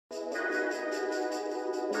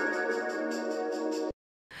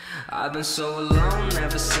I've been so alone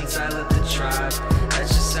ever since I left the tribe. That's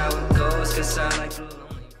just how it goes, cause I like the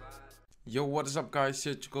lonely vibe. Yo, what is up guys,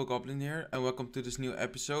 SurgicalGoblin here and welcome to this new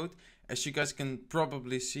episode. As you guys can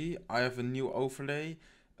probably see, I have a new overlay.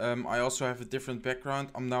 I also have a different background.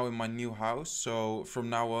 I'm now in my new house, so from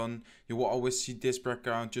now on you will always see this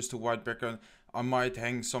background, just a white background. I might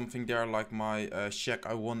hang something there like my shack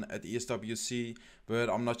I won at ESWC, but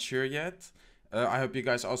I'm not sure yet. I hope you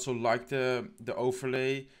guys also like the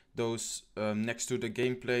overlay. Those next to the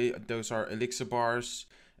gameplay, those are elixir bars.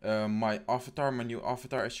 My avatar, my new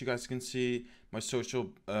avatar, as you guys can see, my social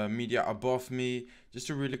media above me. Just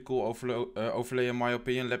a really cool overlay in my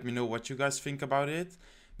opinion. Let me know what you guys think about it.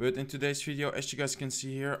 But in today's video, as you guys can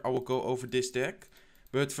see here, I will go over this deck.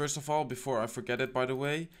 But first of all, before I forget it, by the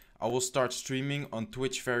way, I will start streaming on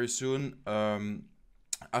Twitch very soon.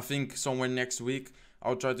 I think somewhere next week.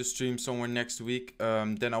 I'll try to stream somewhere next week.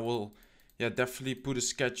 Then I will definitely put a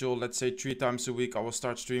schedule. Let's say 3 times a week. I will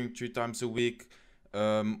start streaming 3 times a week.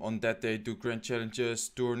 On that day, do grand challenges,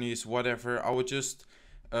 tourneys, whatever. I will just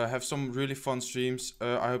have some really fun streams.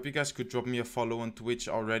 I hope you guys could drop me a follow on Twitch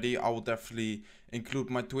already. I will definitely include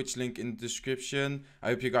my Twitch link in the description. I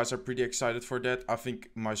hope you guys are pretty excited for that. I think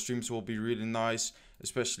my streams will be really nice,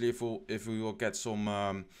 especially if we will get some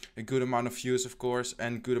a good amount of views, of course,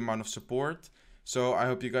 and good amount of support. So I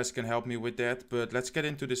hope you guys can help me with that. But let's get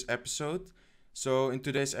into this episode. So in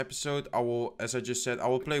today's episode, I will, as I just said, I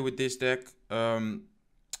will play with this deck.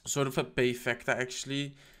 Sort of a pay factor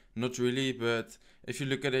actually, not really, but if you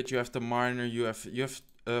look at it, you have the miner, you have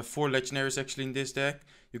 4 legendaries actually in this deck.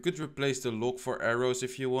 You could replace the lock for arrows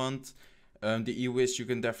if you want. The E-Wiz, you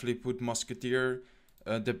can definitely put musketeer.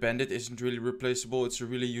 The bandit isn't really replaceable. It's a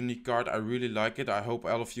really unique card. I really like it. I hope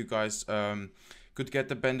all of you guys could get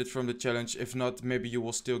the bandit from the challenge. If not, maybe you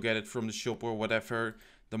will still get it from the shop or whatever.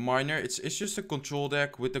 The miner, it's just a control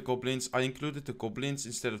deck with the goblins. I included the goblins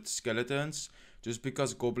instead of the skeletons, just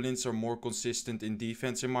because goblins are more consistent in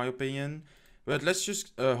defense in my opinion. But let's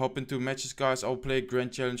just hop into matches, guys. I'll play a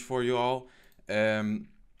grand challenge for you all.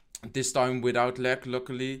 This time without lag,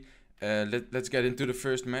 luckily. Let's get into the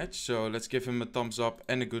first match. So let's give him a thumbs up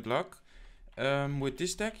and a good luck. With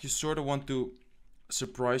this deck, you sort of want to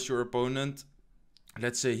surprise your opponent.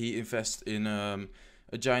 Let's say he invests in a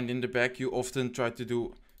giant in the back. You often try to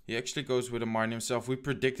do... He actually goes with a miner himself. We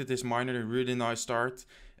predicted this miner, a really nice start.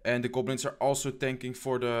 And the goblins are also tanking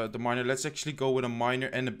for the miner. Let's actually go with a miner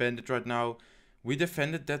and a bandit right now. We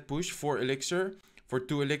defended that push for elixir. For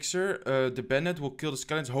 2 elixir. The bandit will kill the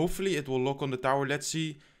skeletons. Hopefully it will lock on the tower. Let's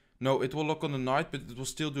see. No, it will lock on the knight, but it will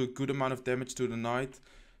still do a good amount of damage to the knight.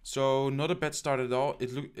 So not a bad start at all.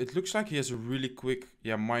 It looks like he has a really quick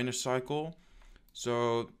miner cycle.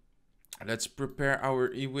 So let's prepare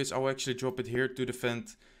our E-Wiz. I will actually drop it here to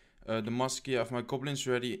defend the muskie. I have my goblins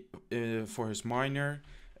ready for his miner.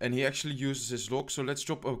 And he actually uses his lock. So let's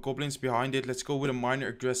drop goblins behind it. Let's go with a miner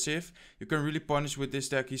aggressive. You can really punish with this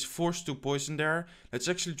deck. He's forced to poison there. Let's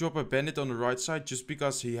actually drop a bandit on the right side, just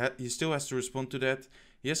because he still has to respond to that.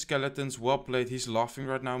 He has skeletons. Well played. He's laughing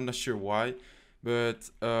right now. I'm not sure why. But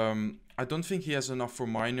I don't think he has enough for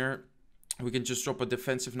miner. We can just drop a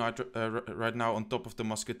defensive knight right now on top of the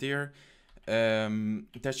musketeer.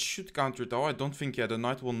 That should counter it all. I don't think, the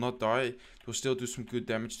knight will not die. It will still do some good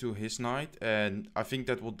damage to his knight. And I think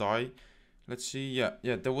that will die. Let's see. Yeah,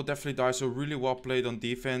 that will definitely die. So really well played on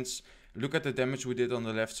defense. Look at the damage we did on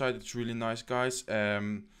the left side. It's really nice, guys.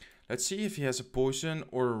 Let's see if he has a poison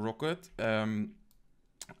or a rocket.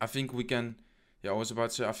 I think we can... I was about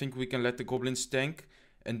to say, I think we can let the goblins tank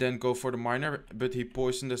and then go for the miner. But he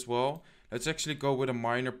poisoned as well. Let's actually go with a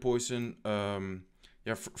miner poison.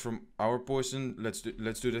 From our poison, let's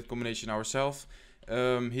do that combination ourselves.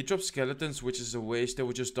 He dropped skeletons, which is a waste. They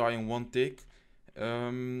will just die in 1 tick.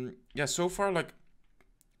 So far, like,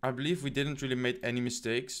 I believe we didn't really make any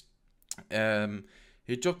mistakes.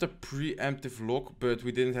 He dropped a preemptive lock, but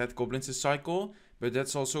we didn't have goblins to cycle. But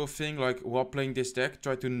that's also a thing, like, while playing this deck,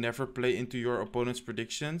 try to never play into your opponent's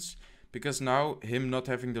predictions. Because now, him not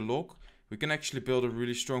having the lock, we can actually build a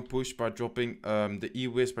really strong push by dropping the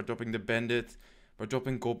E-Wiz, by dropping the bandit, by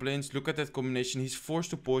dropping goblins. Look at that combination. He's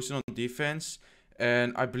forced to poison on defense.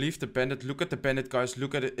 And I believe the bandit, look at the bandit, guys.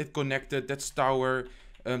 Look at it. It connected. That's tower.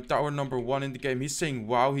 Tower number 1 in the game. He's saying,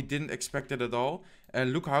 wow, he didn't expect it at all.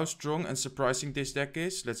 And look how strong and surprising this deck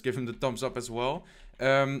is. Let's give him the thumbs up as well.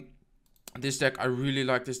 This deck, I really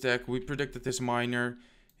like this deck. We predicted this miner.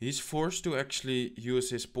 He's forced to actually use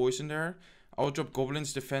his poison there. I will drop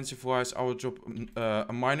goblins defensive wise. I will drop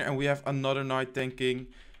a miner. And we have another knight tanking.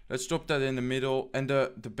 Let's drop that in the middle. And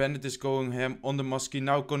the bandit is going ham on the muskie.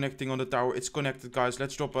 Now connecting on the tower. It's connected, guys.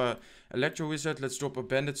 Let's drop a electro wizard. Let's drop a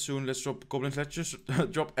bandit soon. Let's drop goblins. Let's just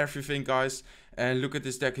drop everything, guys. And look at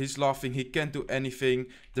this deck. He's laughing. He can't do anything.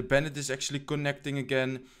 The bandit is actually connecting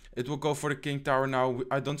again. It will go for the king tower now.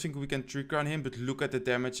 I don't think we can 3-crown him, but look at the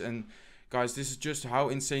damage. And guys, this is just how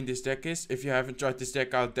insane this deck is. If you haven't tried this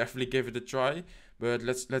deck out, definitely give it a try. But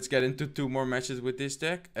let's get into 2 more matches with this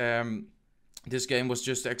deck. This game was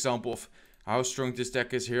just an example of how strong this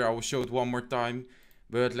deck is here. I will show it one more time.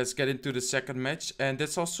 But let's get into the second match. And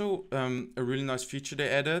that's also a really nice feature they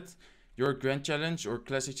added. Your Grand Challenge or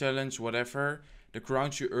Classic Challenge, whatever. The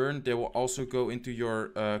crowns you earn, they will also go into your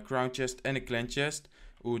crown chest and a clan chest.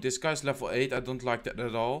 Ooh, this guy's level 8. I don't like that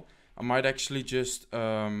at all. I might actually just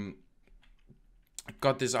cut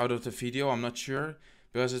this out of the video. I'm not sure.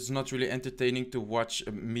 Because it's not really entertaining to watch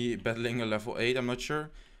me battling a level 8. I'm not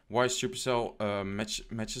sure why Supercell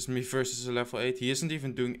matches me versus a level 8. He isn't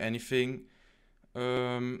even doing anything.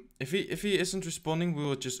 If he isn't responding, we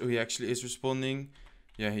will just... Oh, he actually is responding.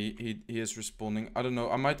 Yeah, he is responding. I don't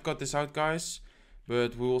know. I might cut this out, guys.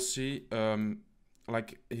 But we will see.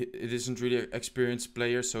 Like, it isn't really an experienced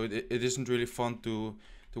player. So it isn't really fun to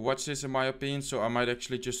watch this, in my opinion. So I might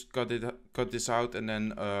actually just cut this out. And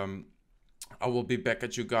then I will be back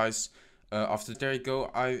at you guys. After there you go,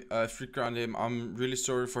 I 3-crowned him. I'm really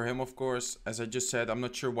sorry for him, of course. As I just said, I'm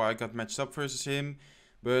not sure why I got matched up versus him.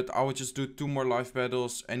 But I will just do 2 more live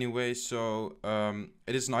battles anyway. So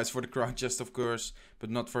it is nice for the crown chest, of course. But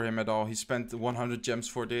not for him at all. He spent 100 gems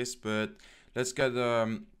for this. But let's get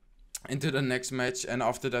into the next match. And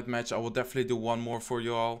after that match, I will definitely do 1 more for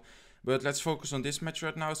you all. But let's focus on this match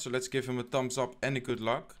right now. So let's give him a thumbs up and a good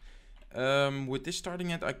luck. With this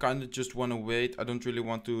starting end, I kind of just want to wait. I don't really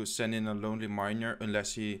want to send in a lonely miner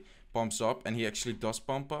unless he pumps up, and he actually does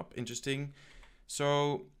pump up. Interesting.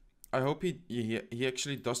 So I hope he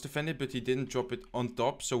actually does defend it, but he didn't drop it on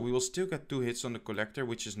top. So we will still get 2 hits on the collector,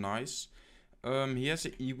 which is nice. He has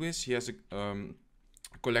an E-Wiz, he has a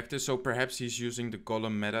collector, so perhaps he's using the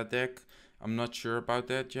Golem meta deck. I'm not sure about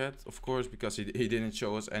that yet, of course, because he didn't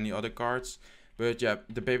show us any other cards. But yeah,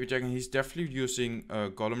 the baby dragon, he's definitely using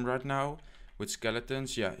Golem right now with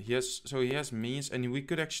skeletons. Yeah, he has minions, and we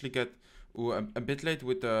could actually get a bit late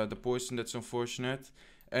with the poison. That's unfortunate.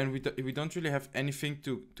 And we don't really have anything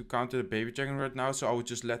to counter the baby dragon right now, so I would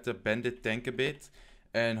just let the bandit tank a bit,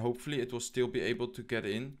 and hopefully it will still be able to get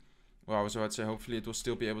in. Well, I was about to say hopefully it will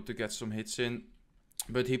still be able to get some hits in.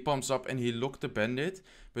 But he pumps up and he locked the bandit,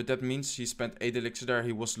 but that means he spent 8 elixir there.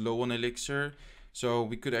 He was low on elixir. So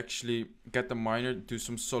we could actually get the miner, do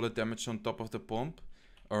some solid damage on top of the pump,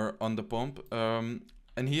 or on the pump.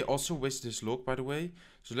 And he also wasted his lock, by the way.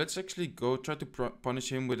 So let's actually go try to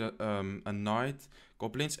punish him with a knight,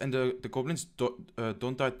 goblins. And the goblins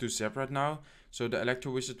don't die to zap right now. So the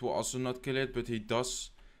electro wizard will also not kill it, but he does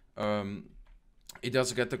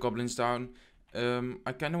get the goblins down.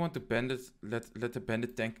 I kind of want the bandit, let the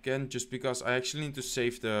bandit tank again, just because I actually need to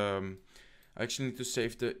save the... I actually need to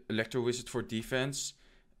save the Electro Wizard for defense.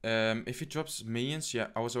 If he drops minions, yeah,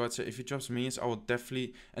 I was about to say if he drops minions, I will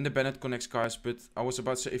definitely... And the Bandit connects, guys, but I was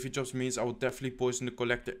about to say if he drops minions, I will definitely poison the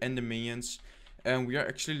Collector and the minions. And we are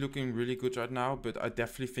actually looking really good right now, but I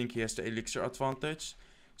definitely think he has the Elixir advantage.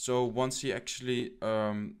 So once he actually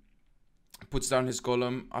puts down his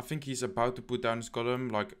Golem, I think he's about to put down his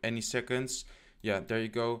Golem, like any seconds. Yeah, there you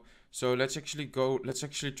go. So let's actually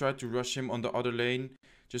try to rush him on the other lane.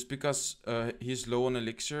 Just because he's low on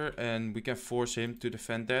elixir and we can force him to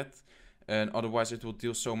defend that. And otherwise it will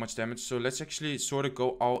deal so much damage. So let's actually sort of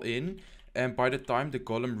go all in. And by the time the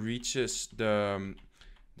golem reaches the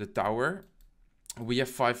tower, we have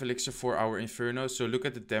 5 elixir for our inferno. So look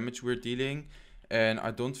at the damage we're dealing. And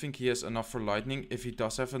I don't think he has enough for lightning. If he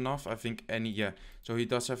does have enough, I think yeah. So he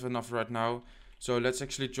does have enough right now. So let's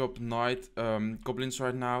actually drop knight goblins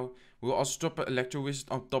right now. We'll also drop an electro wizard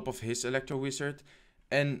on top of his electro wizard.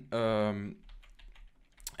 And the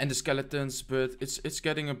skeletons, but it's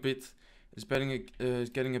getting a bit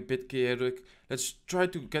chaotic. Let's try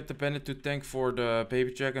to get the bandit to tank for the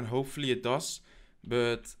baby dragon. Hopefully it does,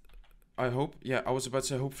 but I hope, yeah, I was about to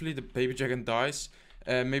say hopefully the baby dragon dies.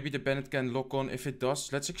 Maybe the bandit can lock on. If it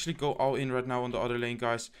does, let's actually go all in right now on the other lane,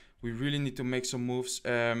 guys. We really need to make some moves.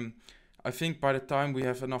 I think by the time we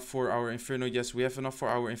have enough for our inferno, yes, we have enough for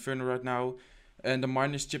our inferno right now. And the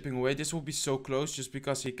miner is chipping away. This will be so close just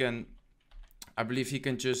because he can... I believe he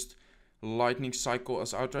can just lightning cycle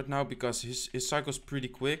us out right now because his cycle is pretty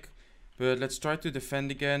quick. But let's try to defend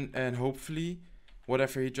again. And hopefully,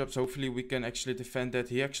 whatever he drops, hopefully we can actually defend that.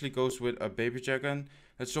 He actually goes with a baby dragon.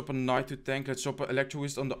 Let's drop a knight to tank. Let's drop an electro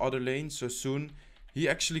wizard on the other lane. So soon He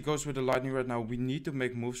actually goes with the lightning right now. We need to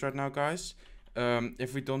make moves right now, guys.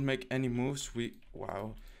 If we don't make any moves,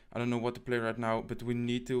 wow. I don't know what to play right now, but we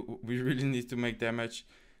really need to make damage.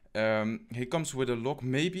 He comes with a lock.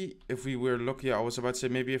 Maybe if we were lucky, I was about to say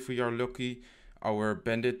maybe if we are lucky, our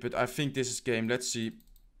bandit. But I think this is game. Let's see.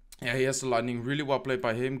 Yeah, he has the lightning. Really well played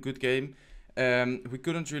by him. Good game. We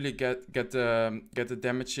couldn't really get the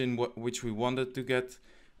damage in which we wanted to get.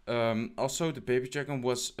 Also, the baby dragon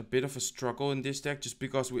was a bit of a struggle in this deck just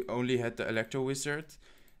because we only had the electro wizard.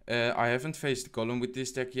 I haven't faced Goblin with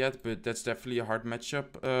this deck yet, but that's definitely a hard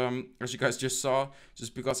matchup, as you guys just saw,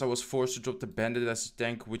 just because I was forced to drop the bandit as a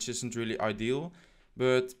tank, which isn't really ideal.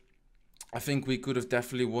 But I think we could have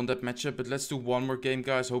definitely won that matchup. But let's do one more game,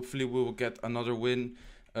 guys. Hopefully we will get another win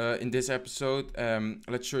in this episode.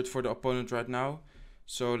 Let's shoot for the opponent right now.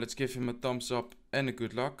 So let's give him a thumbs up and a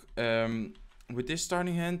good luck. With this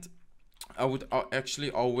starting hand, I would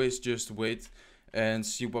actually always just wait and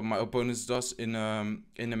see what my opponent does in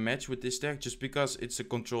a match with this deck, just because it's a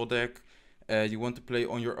control deck. You want to play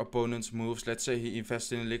on your opponent's moves. Let's say he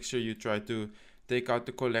invests in elixir, you try to take out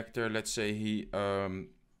the collector. Let's say he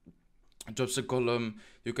drops a golem,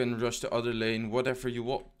 you can rush the other lane, whatever. You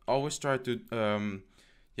will always try to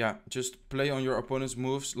yeah, just play on your opponent's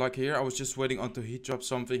moves. Like here, I was just waiting until he drops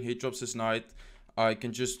something. He drops his knight, I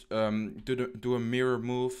can just do a mirror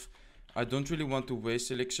move. I don't really want to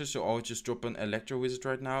waste elixir, so I'll just drop an electro wizard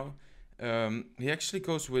right now. He actually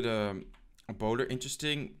goes with a bowler.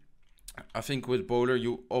 Interesting. I think with bowler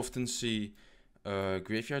you often see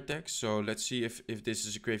graveyard decks, so let's see if this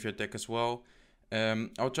is a graveyard deck as well.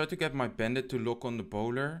 I'll try to get my bandit to lock on the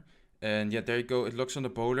bowler. And yeah, there you go, it locks on the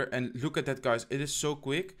bowler. And look at that, guys, it is so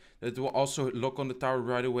quick that it will also lock on the tower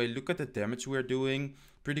right away. Look at the damage we're doing.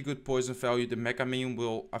 Pretty good poison value. The mega minion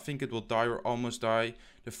will, I think it will die or almost die.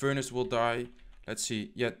 The furnace will die. Let's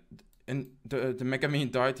see. Yeah, and the mega minion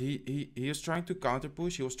died. He is trying to counter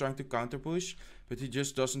push. He was trying to counter push, but he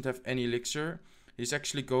just doesn't have any elixir. He's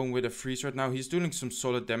actually going with a freeze right now. He's doing some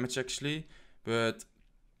solid damage actually, but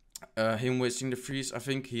him wasting the freeze, I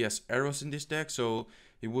think he has arrows in this deck, so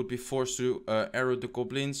he would be forced to arrow the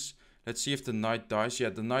goblins. Let's see if the knight dies. Yeah,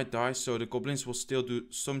 the knight dies, so the goblins will still do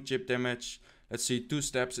some chip damage. Let's see, 2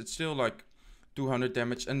 steps, it's still like 200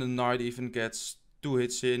 damage, and the knight even gets 2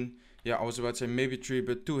 hits in. Yeah, I was about to say maybe 3,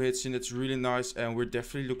 but 2 hits in, it's really nice, and we're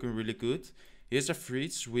definitely looking really good. Here's a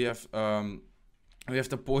freeze. We have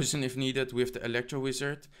the poison if needed, we have the electro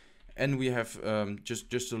wizard, and we have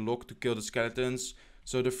just a lock to kill the skeletons.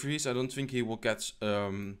 So the freeze, I don't think he will get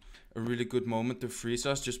a really good moment to freeze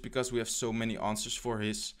us, just because we have so many answers for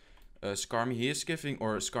his Skarmy. He is giving,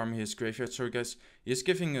 or Skarmy, his graveyard, sorry guys. He is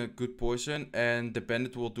giving a good poison, and the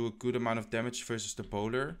bandit will do a good amount of damage versus the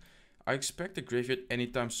bowler. I expect the graveyard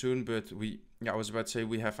anytime soon, but I was about to say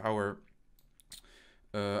we have our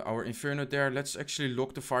Inferno there. Let's actually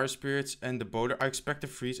lock the fire spirits and the bowler. I expect a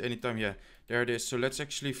freeze anytime. Yeah, there it is. So let's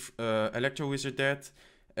actually electro wizard that.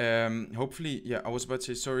 Hopefully, yeah, I was about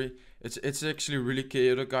to say, sorry, it's actually really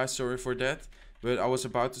chaotic, guys, sorry for that, but I was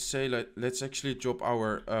about to say, like, let's actually drop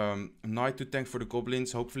our knight to tank for the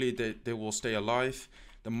goblins. Hopefully they will stay alive.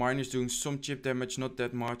 The miner's doing some chip damage, not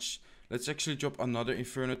that much. Let's actually drop another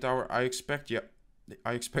Inferno tower. I expect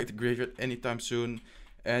the graveyard anytime soon,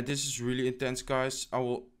 and this is really intense, guys. I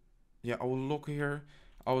will lock here.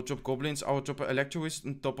 I will drop goblins. I will drop an electro wizard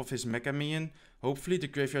on top of his mega minion. Hopefully the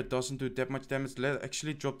graveyard doesn't do that much damage. Let's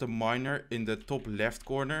actually drop the miner in the top left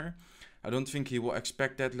corner. I don't think he will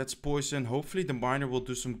expect that. Let's poison. Hopefully the miner will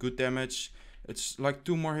do some good damage. It's like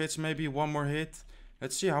 2 more hits, maybe 1 more hit.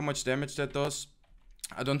 Let's see how much damage that does.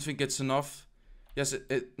 I don't think it's enough. Yes,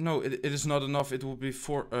 no, it is not enough. It will be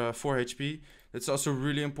 4 HP. It's also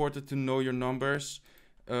really important to know your numbers.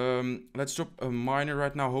 Let's drop a miner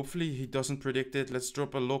right now. Hopefully he doesn't predict it. Let's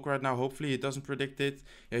drop a lock right now. Hopefully he doesn't predict it.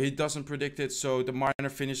 Yeah, he doesn't predict it. So the miner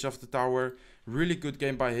finished off the tower. Really good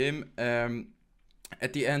game by him.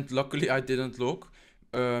 At the end, luckily I didn't lock,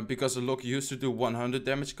 because the lock used to do 100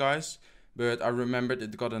 damage, guys. But I remembered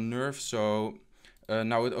it got a nerf, so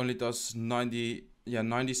now it only does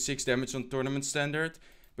 96 damage on tournament standard.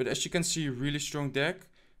 But as you can see, really strong deck.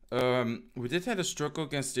 We did have a struggle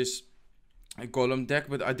against this golem deck,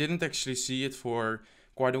 but I didn't actually see it for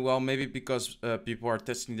quite a while, maybe because people are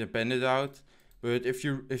testing the bandit out. But if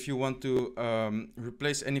you want to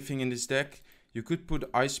replace anything in this deck, you could put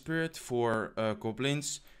Ice Spirit for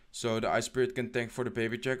goblins, so the Ice Spirit can tank for the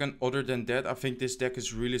baby dragon. Other than that, I think this deck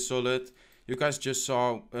is really solid. You guys just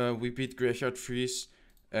saw we beat Graveyard Freeze.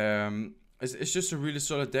 It's just a really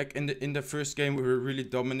solid deck. In the first game we were really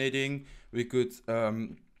dominating. We could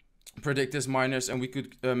predict his miners, and we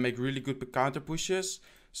could make really good counter pushes.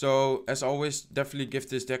 So as always, definitely give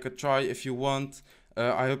this deck a try if you want.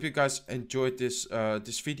 I hope you guys enjoyed this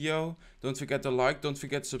video. Don't forget to like, don't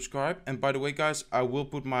forget to subscribe. And by the way guys, I will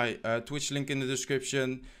put my Twitch link in the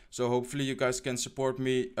description. So hopefully you guys can support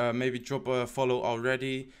me. Maybe drop a follow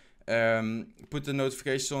already. Put the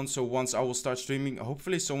notifications on, so once I will start streaming,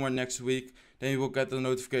 hopefully somewhere next week, then you will get the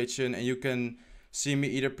notification and you can see me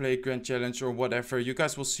either play Grand Challenge or whatever. You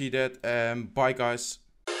guys will see that. Bye guys.